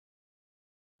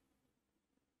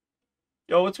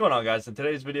Yo, what's going on, guys? In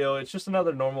today's video, it's just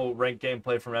another normal ranked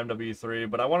gameplay from MW3,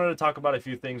 but I wanted to talk about a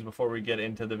few things before we get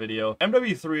into the video.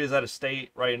 MW3 is at a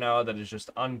state right now that is just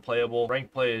unplayable.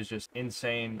 Ranked play is just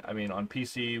insane. I mean, on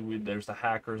PC, there's the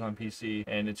hackers on PC,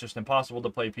 and it's just impossible to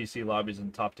play PC lobbies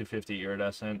in top 250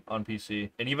 iridescent on PC.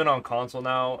 And even on console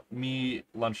now, me,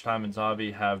 Lunchtime, and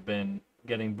Zavi have been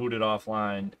getting booted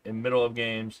offline in middle of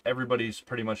games. Everybody's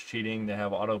pretty much cheating. They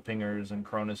have auto pingers and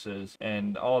Cronuses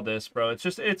and all this, bro. It's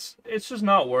just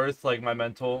not worth like my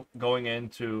mental going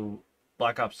into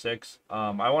Black Ops 6.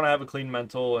 I want to have a clean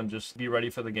mental and just be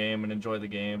ready for the game and enjoy the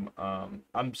game.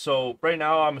 Right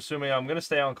now I'm assuming I'm gonna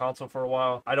stay on console for a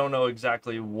while. I don't know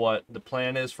exactly what the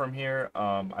plan is from here.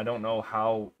 I don't know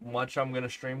how much I'm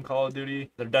gonna stream Call of Duty.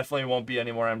 There definitely won't be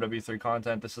any more MW3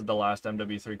 content. This is the last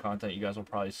MW3 content you guys will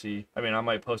probably see. I mean, I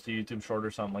might post a YouTube short or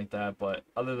something like that, but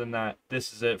other than that,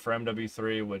 this is it for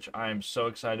MW3, which I am so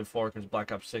excited for because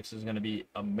Black Ops 6 is gonna be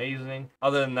amazing.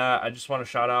 Other than that, I just want to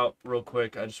shout out real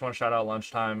quick. I just want to shout out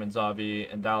Lunchtime and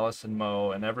Zavi and Dallas and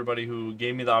Mo and everybody who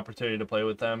gave me the opportunity to play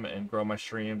with them and grow my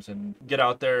streams and get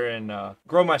out there and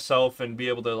grow myself and be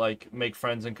able to like make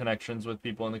friends and connections with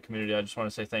people in the community. I just want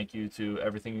to say thank you to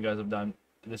everything you guys have done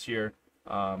this year.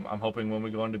 I'm hoping when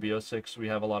we go into BO6 we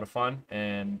have a lot of fun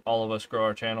and all of us grow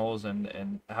our channels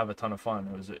and have a ton of fun.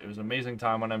 It was an amazing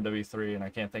time on MW3 and I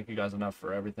can't thank you guys enough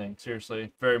for everything.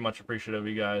 Seriously, very much appreciative of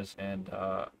you guys. And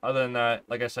other than that,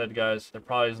 like I said, guys, there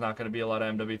probably is not going to be a lot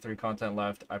of MW3 content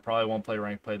left. I probably won't play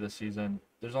ranked play this season.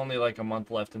 There's only like a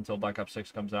month left until Black Ops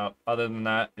 6 comes out. Other than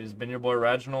that, it's been your boy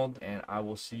Reginald, and I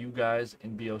will see you guys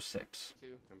in BO6.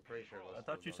 I'm pretty sure. I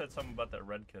thought you said something about that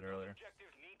red kid earlier.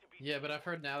 Yeah, but I've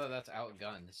heard now that that's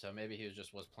outgunned, so maybe he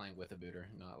was playing with a booter,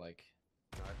 not like.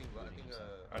 No,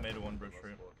 I made a one bridge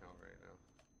stream. Right now.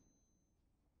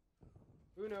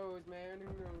 Who knows, man? Who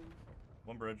knows?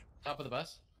 One bridge. Top of the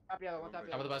bus. Top yellow, one top Top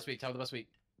yellow. of the bus weak. Top of the bus weak.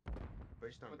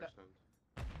 Bridge stun, bridge stun.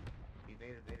 He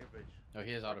native bridge. Oh,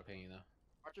 he is auto pinging though.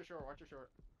 Watch your short, watch your short.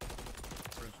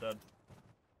 Bridge dead.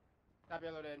 Top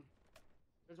yellow dead.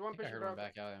 There's I one think I pushing heard one broke.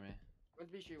 back alley at me. One's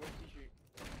B shoot, one's B shoot.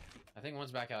 I think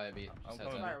one's back alley at B. I'm Just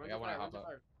heads coming. up. Fire, I one's got one fire, to hop one's up.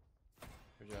 fire.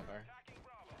 Where'd you have fire?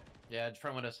 Yeah,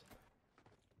 front windows.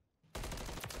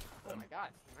 Oh my god,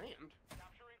 slammed. You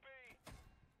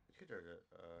could turn it.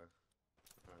 I'm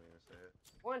not even gonna say it.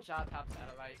 One shot, top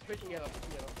satellite. Pushing yellow,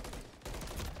 pushing yellow.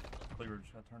 Cleaver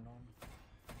just got turned on.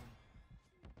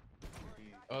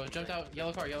 Oh, it jumped out.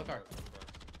 Yellow car, yellow car.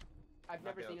 I've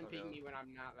never Top seen him yellow, ping top me when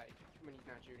I'm not like, when he's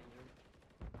not shooting you.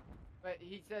 But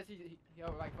he says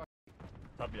he'll like fuck,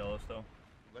 Top yellow still.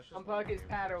 Let's just unplug his game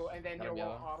paddle first. and then Top he'll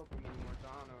yellow. won't auto ping anymore, so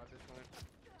I don't know at this point.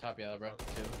 Top yellow, bro.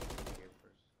 Two. Game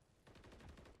first.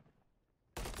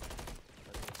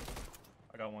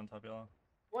 I got one top yellow.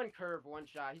 One curve, one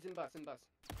shot. He's in bus, in bus.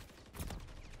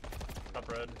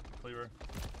 Top red. Cleaver.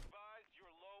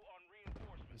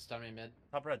 Stun me mid.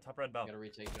 Top red I bow. gotta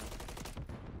retake jump.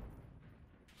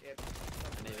 Yep.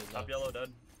 I need his Top yellow dead.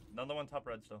 Another one top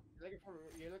red still.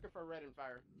 You're looking for red and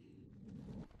fire.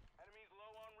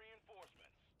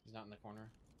 He's not in the corner.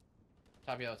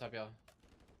 Top yellow, top yellow.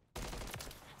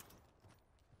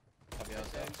 Top yellow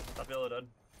still. Top yellow dead.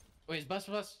 Wait, he's bus.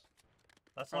 That's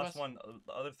the Or last us. one.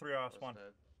 The other three are off What's spawn.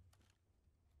 that?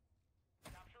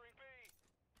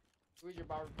 Who's your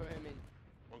bar? Put him in.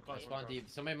 One Oh, cross, spawn one deep.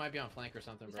 Somebody might be on flank or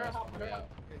something, He's bro. trying to Spawn hop way out. out.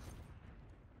 What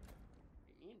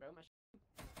you mean, bro? My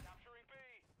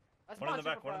I One in the spawned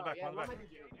back, super one in the far back, out. Yeah, one in the one back. might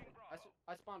be you.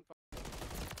 I spawned.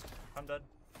 I'm dead.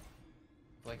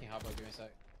 Flanking hop up, give me a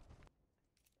sec.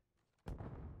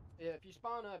 Yeah, if you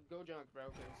spawn up, go junk, bro.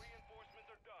 Cause...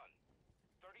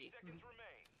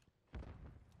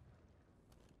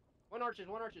 One arches,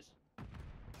 one arches.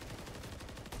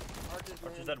 Arches,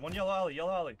 Archer's man. dead. One yellow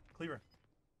alley. Cleaver.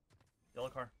 Yellow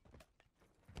car.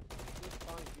 He's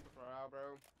spawning super far out,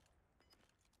 bro.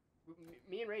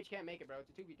 Me and Rage can't make it, bro. It's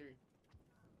a 2v3.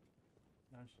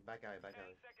 Nice. Back alley, back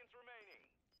alley.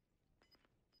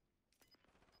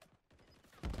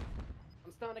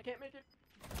 I'm stunned. I can't make it.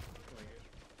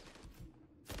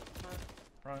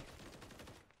 Front.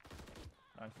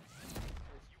 Nice.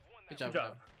 Good job. Good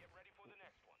job.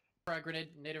 Frag grenade,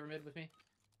 nade over mid with me.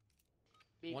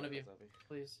 Beat One me. of you,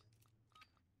 please.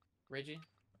 Ragey.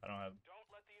 I don't have.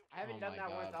 I haven't Oh done my that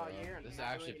once God, all bro. year. And This I'm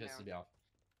not actually doing it pisses now. me off.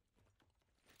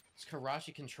 It's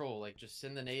Karashi control. Like, just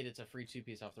send the nade. It's a free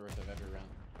two-piece off the roof of every round.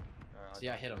 See,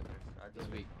 I hit him this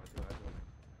week.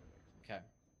 Okay.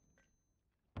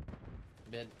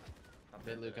 Mid.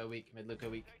 Mid Luca weak. Mid Luca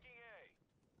weak.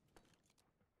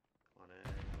 On it.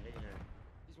 Hitting it.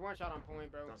 He's one shot on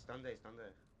point, bro. Stun day, stun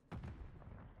day.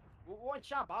 One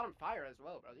shot bottom fire as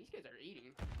well, bro. These guys are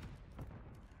eating.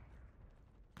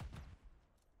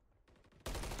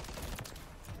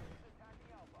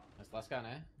 Last guy,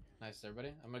 eh? Nice,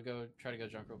 everybody. I'm gonna go try to go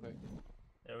junk real quick.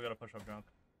 Yeah, we gotta push up junk.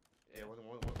 Yeah, there's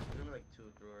only like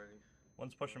 2 through already.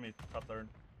 One's pushing me top third.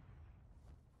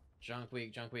 Junk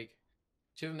weak, junk weak.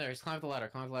 2 of them there. He's climbing the ladder.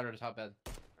 Climb the ladder to top bed.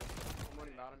 I'm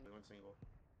running bottom. One single.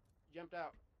 Jumped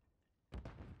out.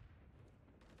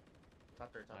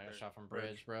 Top third, top I got third. shot from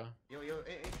bridge, bro. Yo,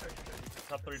 hey, church.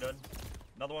 Top 3 dead.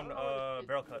 Another one, I don't know what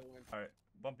barrel it's cut. doing. Alright,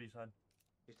 bumpy side.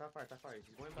 He's top fire, top fire.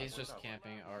 He's going back. He's one just top.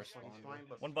 camping our He's spawn. flying,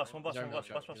 but One bus, one bus, He's our one milk bus,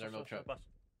 truck. bus, He's our milk truck. bus.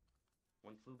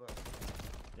 One flew by.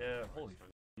 Yeah, holy f***,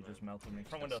 he just melted me.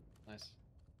 Front window. Nice.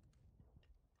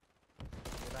 Go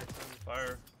back, son.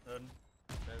 Fire, dead.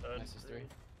 Dead. Nice is 3.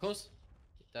 Close.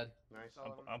 Dead. Nice.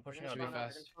 I'm pushing out, They're dude. gonna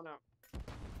Fast. spawn out.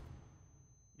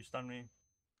 You stunned me.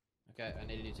 Okay, I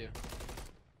needed you too.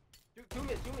 Two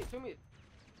mid. 2 mid. 2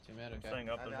 mid, I'm okay. staying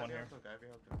up, there's one here.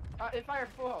 And fire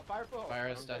full health. Fire full health. Fire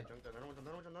is dead.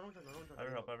 I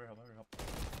have help, I have help, I have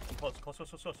help. Close,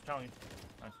 challenge.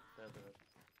 Nice.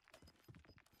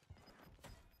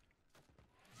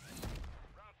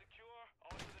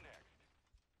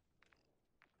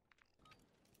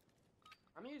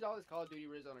 I'm gonna use all this Call of Duty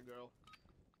Riz on a girl.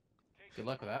 Good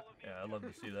luck with that. Yeah, I'd love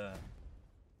to see that.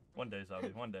 One day,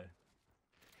 Zabi, one day.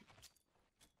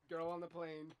 Girl on the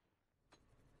plane.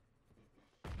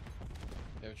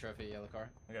 They have a trophy, yellow car.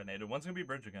 I got naded. One's gonna be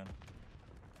bridge again.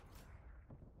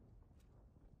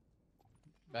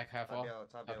 Back half wall.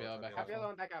 Top Top yellow, back Top half yellow wall.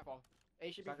 and back half wall.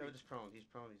 A should be Top free. yellow just prone. He's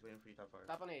prone. He's waiting for you top fire.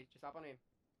 Stop on A. Just stop on A.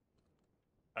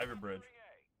 I have a bridge.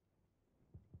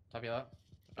 Top yellow.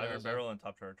 I have a barrel and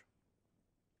top charge.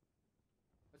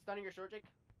 What's stunning your short, Jake?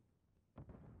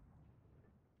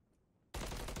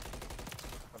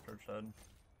 Top charge dead.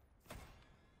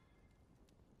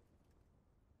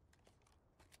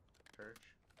 Church.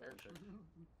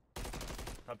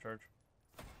 Top charge.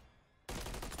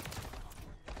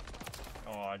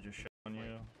 Oh, I just shit on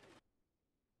you.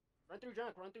 Run through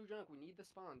junk. Run through junk. We need the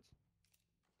spawns.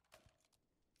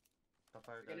 Top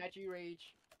fire. Looking at you,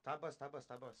 Rage. Top bus, top bus,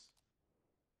 top bus.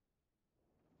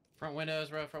 Front windows,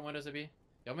 bro. Front windows, AB. You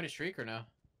want me to streak or no?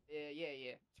 Yeah.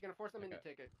 It's gonna force them into Okay.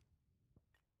 ticket.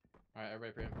 Alright,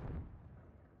 everybody pre him.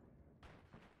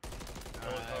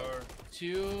 Yellow car.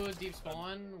 2 deep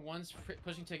spawn, one's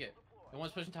pushing ticket, and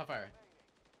one's pushing top fire.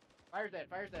 Fire's dead.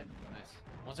 Fire's dead. Nice.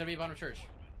 One's gonna be bottom church.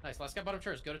 Nice. Last guy bottom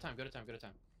church. Go to time.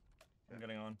 I'm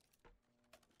getting on.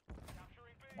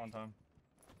 One time.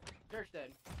 Church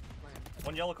dead.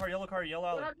 One yellow car, yellow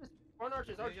alley. One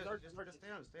arches. Arches. Just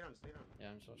stay on. Yeah,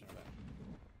 I'm just watching it back.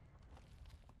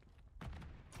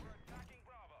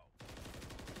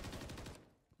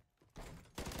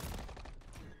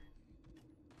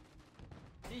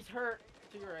 He's hurt.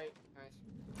 To your right. Nice.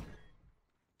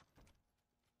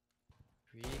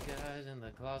 3 guys in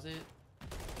the closet.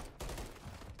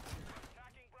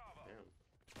 Damn.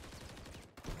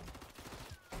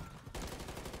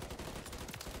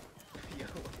 Yo,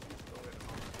 what's going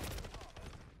on?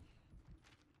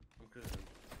 I'm cruising.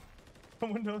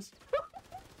 Windows.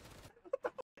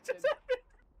 Did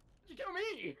you kill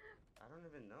me? I don't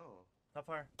even know. Top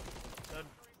fire. Dead.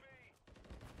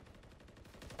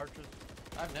 Arches.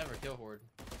 I've never kill horde.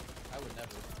 I would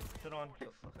never. Shit on. What the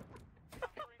fuck?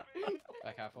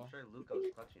 Back half wall. I'm sure Luca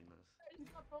was clutching this. He's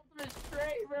got both of his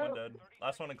straight, bro. One dead.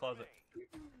 Last one in closet.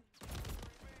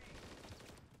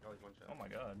 Oh, he's one shot. Oh my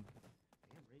god.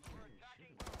 Damn, Ragey, you're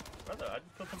shooting. Brother, I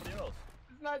just killed somebody else.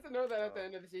 It's nice to know that at the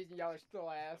end of the season, y'all are still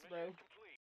ass, bro.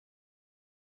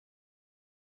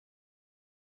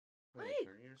 Like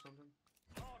attorney or something?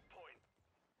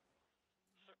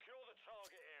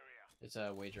 It's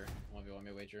a wager. 1v1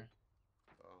 me wager.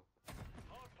 Oh.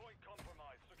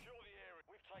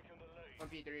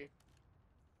 1v3.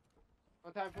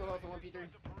 One time full health and 1v3.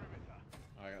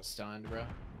 Oh, I got stunned, bro.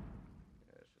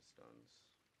 Yeah, it's just stuns.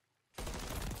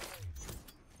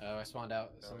 Oh, I spawned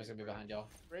out. Somebody's gonna be behind y'all.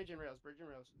 Bridge and rails.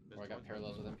 Or I got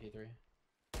parallels with MP3.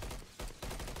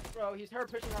 Bro, he's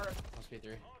hurt pushing hard. One's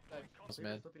P3. One's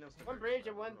mid. One bridge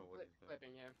and one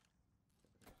flipping, yeah.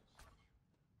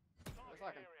 That's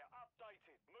like him.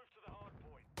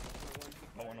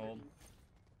 I want old.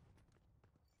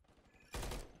 I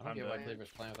don't I'm get why dead.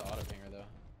 Cleaver's playing with the auto pinger though.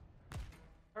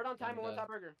 Hurt on time and one dead. top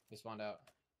burger. He spawned out.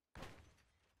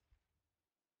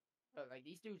 Bro, like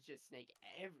these dudes just snake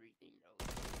everything, bro.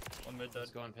 One mid dead.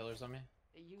 He's going pillars on me.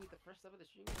 Hey, you the first step of the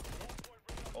stream.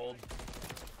 Old.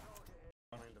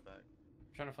 Behind the back.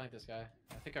 I'm trying to flank this guy.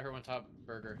 I think I heard one top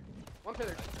burger. One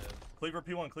pillar. Cleaver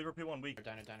P1, weak.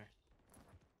 Diner. Spider-Man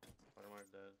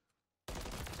dead.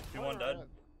 P1 dead.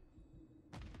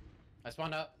 I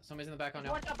spawned out. Somebody's in the back on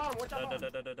y'all. Watch out bottom. Watch out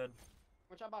bottom. Dead.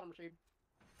 Watch out bottom, Retrieve.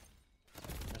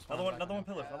 They're spawning back Another one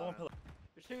on y'all. pillar.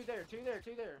 There's two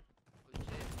there.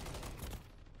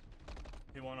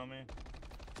 He won on me.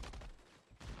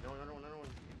 No, another one.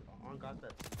 On God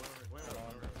step. Wait.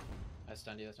 I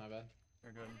stunned you, that's my bad.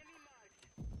 You're good.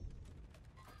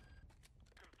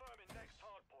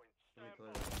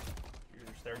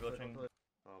 You're stair glitching.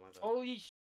 Oh my bad. Holy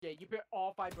shit, you put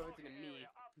all 5 bullets into me.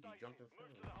 You jumped in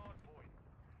front of me.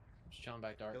 Just chilling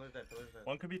back dark. Pillar's dead.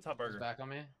 One could be top One's burger. back on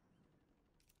me.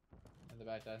 In the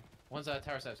back dead. One's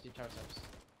tower steps, deep tower steps.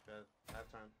 Good. I have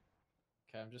time.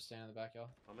 Okay, I'm just standing in the back, y'all.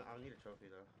 I'll need a trophy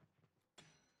though.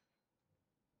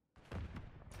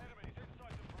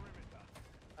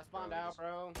 I spawned out,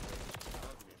 bro.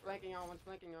 Flanking on, one's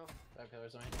flanking on. Back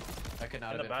pillars on me. That could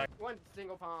not In have the been. back. One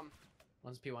single palm.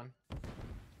 One's P1.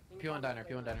 Single P1 palm diner,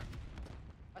 single P1 diner.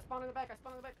 I spawned in the back, I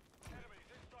spawned in the back.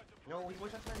 No, he one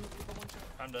shot. He got one shot.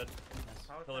 I'm dead.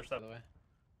 Nice. Pillar By step. the way.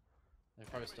 They're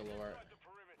probably still low art.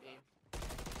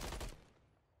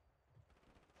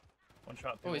 One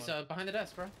shot. Oh, he's behind the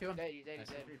desk, bro. P1. Dead, he's dead, he's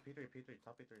Nice. dead. P3,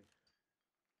 top P3.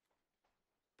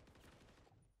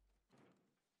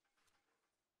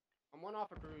 I'm one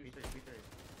off a cruise.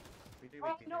 P3.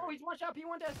 Oh no, he's one shot,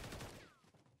 P1 desk.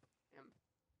 Damn.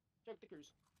 Choke the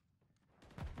cruise.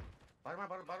 Bottom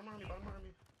on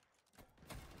me.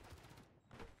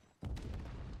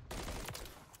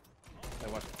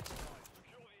 Hey, watch.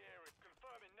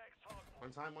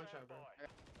 One time, one shot, bro.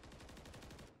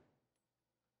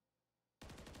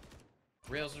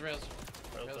 Rails. Rails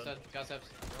Rails dead. Got steps.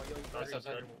 Yo, Steps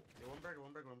dead. one burger.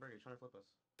 He's trying to flip us.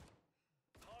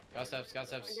 Got steps. I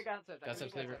think I got steps. Got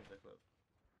steps, leave it.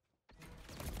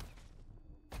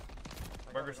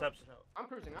 Burger steps. I'm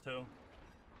cruising. 2.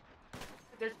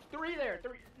 There's 3 there.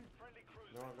 3.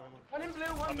 No. One in blue,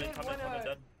 one I'm in, mid, I'm one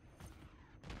dead.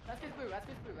 That's his blue. That's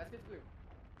his blue.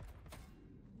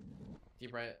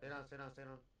 Deep right. Stay down.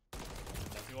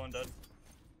 P1 dead.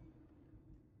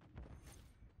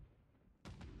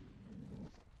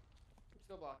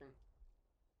 Still blocking.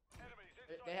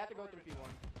 They have to go through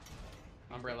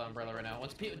P1. Umbrella right now.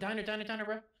 One's diner,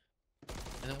 bro.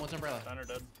 And then one's umbrella. Diner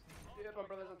dead. Yep,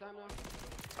 umbrellas on time now.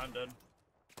 I'm dead.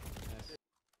 Nice.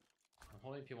 I'm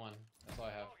holding P1. That's all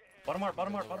I have. Bottom art.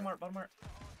 I'm gonna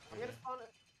spawn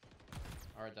it.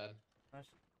 Alright, dead. Nice.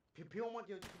 P1 one,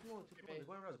 yo, P1.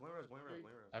 Going res.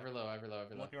 Ever low.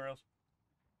 I'm looking rails.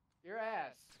 Your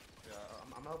ass. Yeah,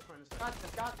 I'm out front. Got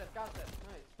steps.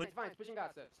 Nice. It's fine, it's pushing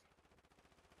got steps.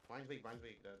 Mine's weak,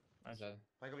 dead. Nice. Dead.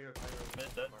 Play over here.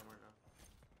 Mid dead. Bottom right now.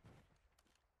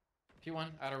 P1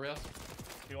 out of rails.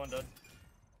 P1 dead.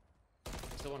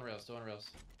 Still one rails.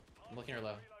 I'm looking her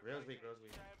low. Rails weak.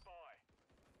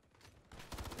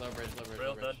 Low bridge.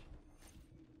 Rails dead.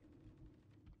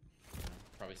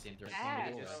 Probably seen through. Ah,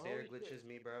 Just bro, stair holy glitches shit.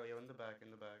 me, bro. Yo, in the back.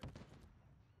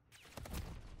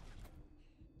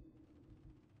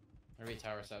 Maybe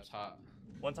tower steps hot.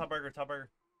 One top burger.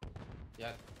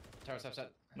 Yeah. Tower steps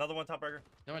set. Another one top burger.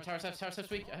 No one tower steps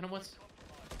weak. I hit him once.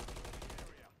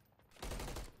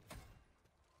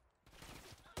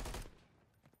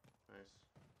 Nice.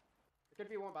 It could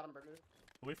be one bottom burger.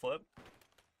 Will we flip?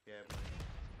 Yeah.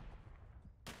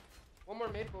 One more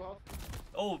mid, full health.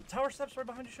 Oh, tower steps right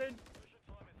behind you, Shade.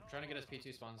 Trying to get us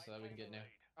P2 spawns so that we can get new.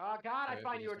 Oh god, I Alright,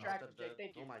 find you please, attractive, Step Jake.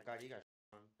 Thank you. Oh my god, you guys.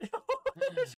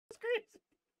 That's crazy.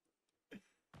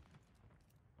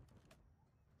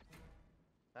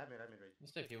 I mid right.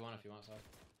 Let's stay P1 if you want, so.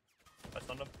 I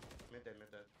stunned him. Mid dead.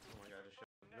 Oh my god, this shit.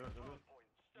 No.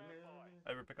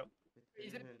 I ever pick up.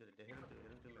 He's in- Hit him to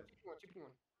mid.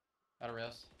 2P1. Out of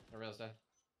rails. The rails dead.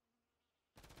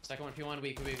 Second one, P1,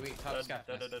 weak. Top Dead, scaff.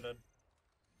 dead. Nice.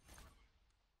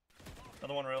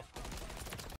 Another one rails.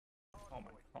 Oh my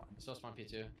god. Still spawn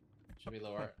P2. Should be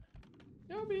low art.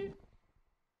 No me.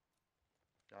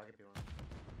 Yeah, I'll get P1.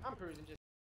 I'm cruising just.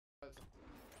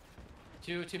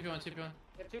 2 P1.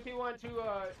 If 2P1, 2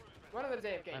 one of them's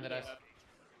AFK. Behind the desk.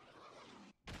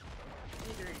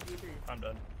 D3. I'm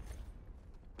dead.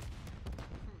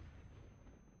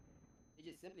 He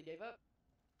just simply gave up.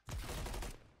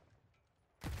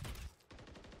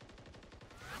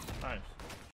 Nice.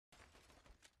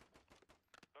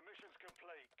 The mission's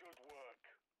complete. Good work.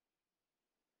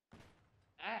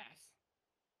 Ass.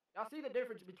 Y'all see the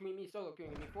difference between me solo queuing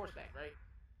and me 4-stack, right?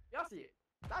 Y'all see it.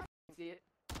 I f***ing see it.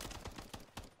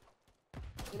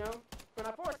 You know? When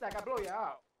I 4-stack, I blow you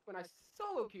out. When I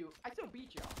solo queue, I still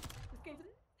beat y'all. This game's a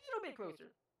little bit closer.